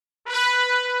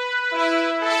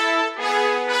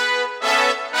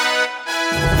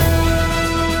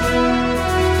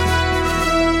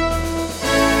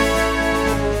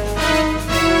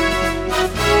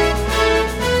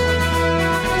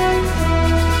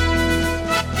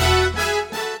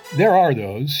There are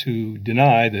those who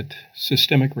deny that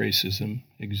systemic racism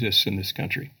exists in this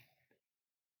country.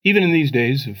 Even in these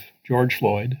days of George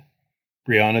Floyd,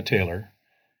 Breonna Taylor,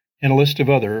 and a list of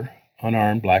other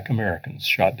unarmed Black Americans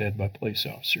shot dead by police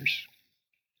officers.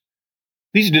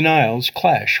 These denials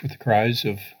clash with the cries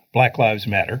of Black Lives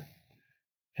Matter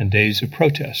and days of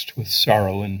protest with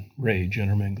sorrow and rage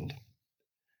intermingled.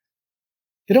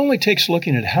 It only takes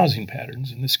looking at housing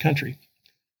patterns in this country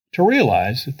to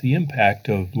realize that the impact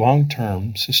of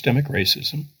long-term systemic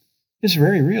racism is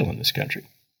very real in this country.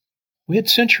 We had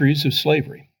centuries of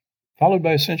slavery, followed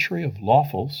by a century of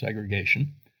lawful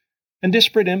segregation and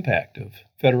disparate impact of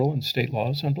federal and state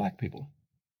laws on Black people.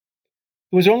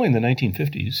 It was only in the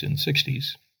 1950s and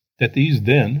 60s that these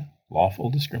then lawful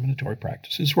discriminatory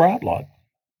practices were outlawed.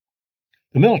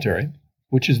 The military,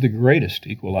 which is the greatest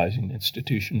equalizing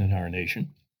institution in our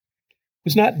nation,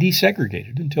 was not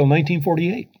desegregated until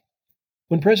 1948,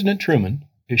 when President Truman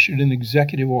issued an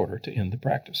executive order to end the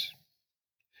practice.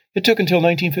 It took until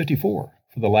 1954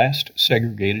 for the last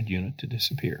segregated unit to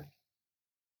disappear.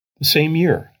 The same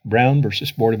year, Brown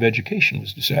versus Board of Education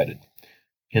was decided,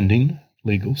 ending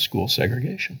legal school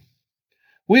segregation.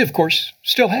 We, of course,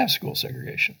 still have school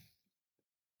segregation.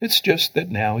 It's just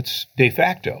that now it's de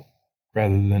facto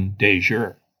rather than de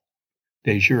jure.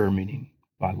 De jure meaning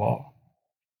by law.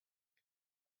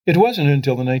 It wasn't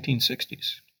until the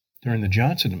 1960s, during the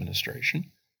Johnson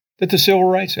administration, that the Civil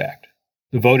Rights Act,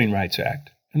 the Voting Rights Act,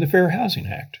 and the Fair Housing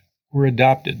Act were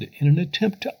adopted in an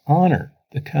attempt to honor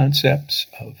the concepts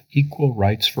of equal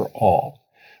rights for all,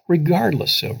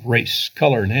 regardless of race,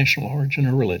 color, national origin,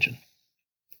 or religion.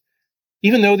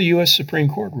 Even though the U.S. Supreme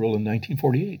Court ruled in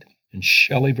 1948 in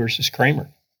Shelley versus Kramer,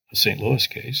 a St. Louis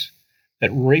case, that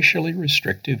racially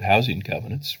restrictive housing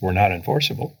covenants were not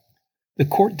enforceable, the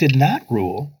court did not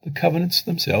rule the covenants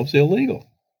themselves illegal.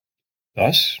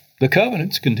 Thus, the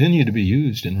covenants continued to be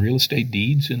used in real estate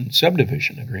deeds and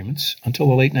subdivision agreements until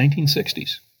the late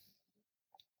 1960s.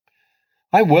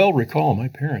 I well recall my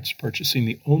parents purchasing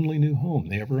the only new home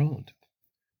they ever owned,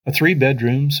 a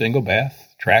 3-bedroom,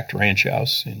 single-bath, tract ranch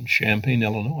house in Champaign,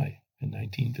 Illinois, in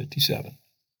 1957.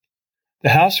 The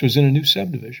house was in a new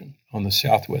subdivision on the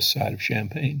southwest side of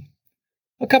Champaign,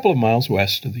 a couple of miles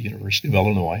west of the University of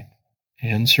Illinois,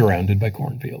 and surrounded by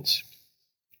cornfields.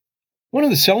 One of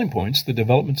the selling points the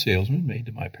development salesman made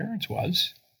to my parents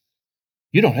was,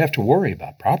 "You don't have to worry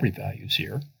about property values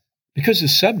here, because the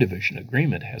subdivision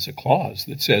agreement has a clause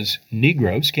that says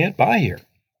Negroes can't buy here."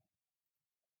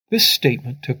 This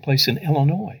statement took place in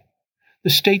Illinois, the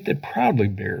state that proudly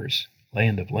bears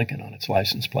Land of Lincoln on its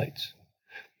license plates.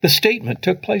 The statement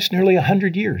took place nearly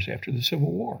 100 years after the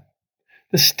Civil War.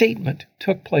 The statement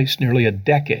took place nearly a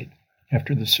decade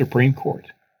after the Supreme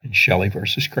Court in Shelley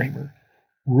versus Kramer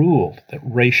ruled that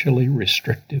racially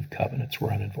restrictive covenants were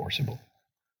unenforceable.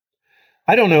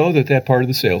 I don't know that part of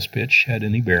the sales pitch had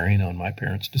any bearing on my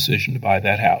parents' decision to buy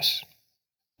that house.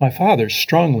 My father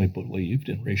strongly believed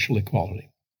in racial equality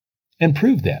and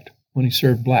proved that when he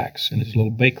served blacks in his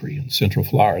little bakery in Central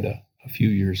Florida a few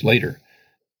years later,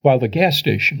 while the gas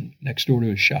station next door to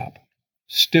his shop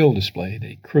still displayed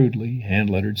a crudely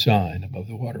hand-lettered sign above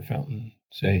the water fountain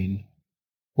saying,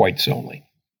 "Whites only."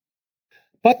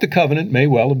 But the covenant may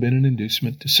well have been an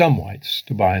inducement to some whites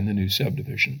to buy in the new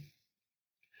subdivision.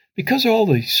 Because all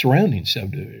the surrounding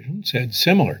subdivisions had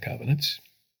similar covenants,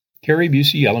 Carrie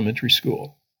Busey Elementary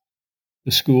School,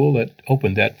 the school that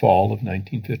opened that fall of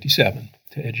 1957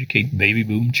 to educate baby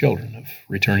boom children of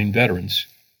returning veterans,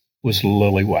 was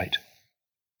lily white.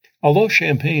 Although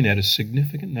Champaign had a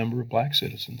significant number of black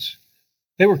citizens,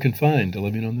 they were confined to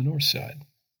living on the north side.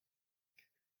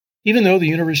 Even though the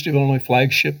University of Illinois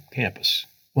flagship campus,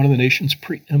 one of the nation's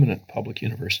preeminent public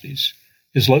universities,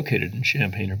 is located in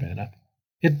Champaign-Urbana,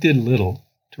 it did little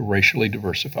to racially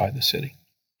diversify the city.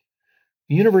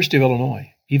 The University of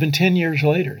Illinois, even 10 years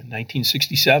later, in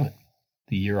 1967,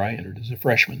 the year I entered as a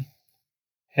freshman,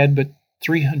 had but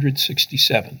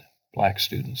 367 black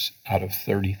students out of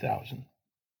 30,000.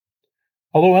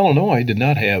 Although Illinois did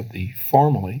not have the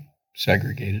formally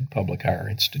segregated public higher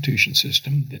institution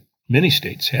system that many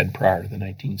states had prior to the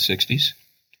 1960s,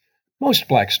 most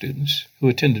black students who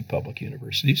attended public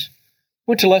universities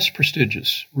went to less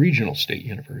prestigious regional state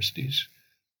universities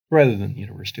rather than the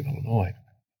University of Illinois,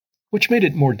 which made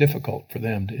it more difficult for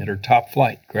them to enter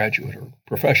top-flight graduate or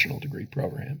professional degree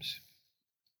programs.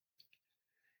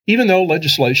 Even though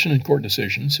legislation and court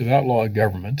decisions have outlawed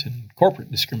government and corporate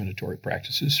discriminatory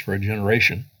practices for a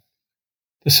generation,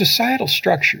 the societal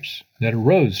structures that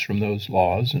arose from those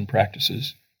laws and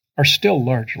practices are still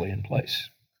largely in place.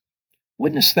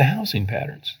 Witness the housing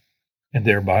patterns, and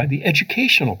thereby the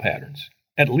educational patterns,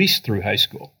 at least through high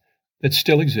school, that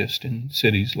still exist in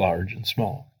cities large and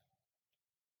small.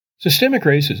 Systemic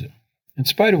racism, in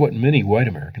spite of what many white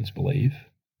Americans believe,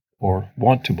 or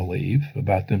want to believe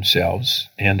about themselves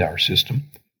and our system,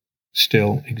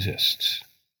 still exists.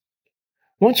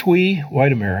 Once we,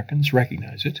 white Americans,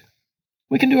 recognize it,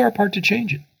 we can do our part to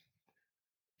change it.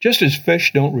 Just as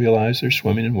fish don't realize they're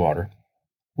swimming in water,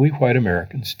 we white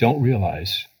Americans don't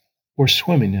realize we're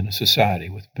swimming in a society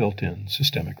with built-in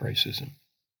systemic racism.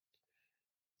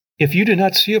 If you do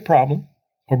not see a problem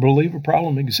or believe a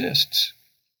problem exists,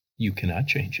 you cannot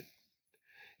change it.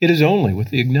 It is only with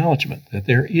the acknowledgement that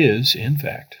there is, in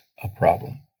fact, a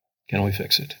problem can we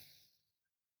fix it.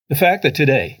 The fact that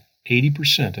today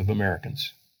 80% of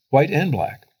Americans, white and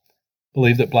black,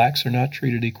 believe that blacks are not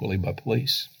treated equally by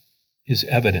police is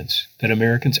evidence that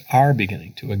Americans are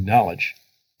beginning to acknowledge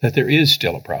that there is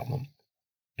still a problem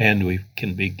and we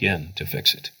can begin to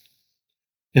fix it.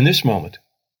 In this moment,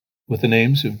 with the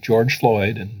names of George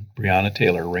Floyd and Breonna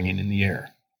Taylor ringing in the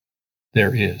air,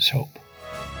 there is hope.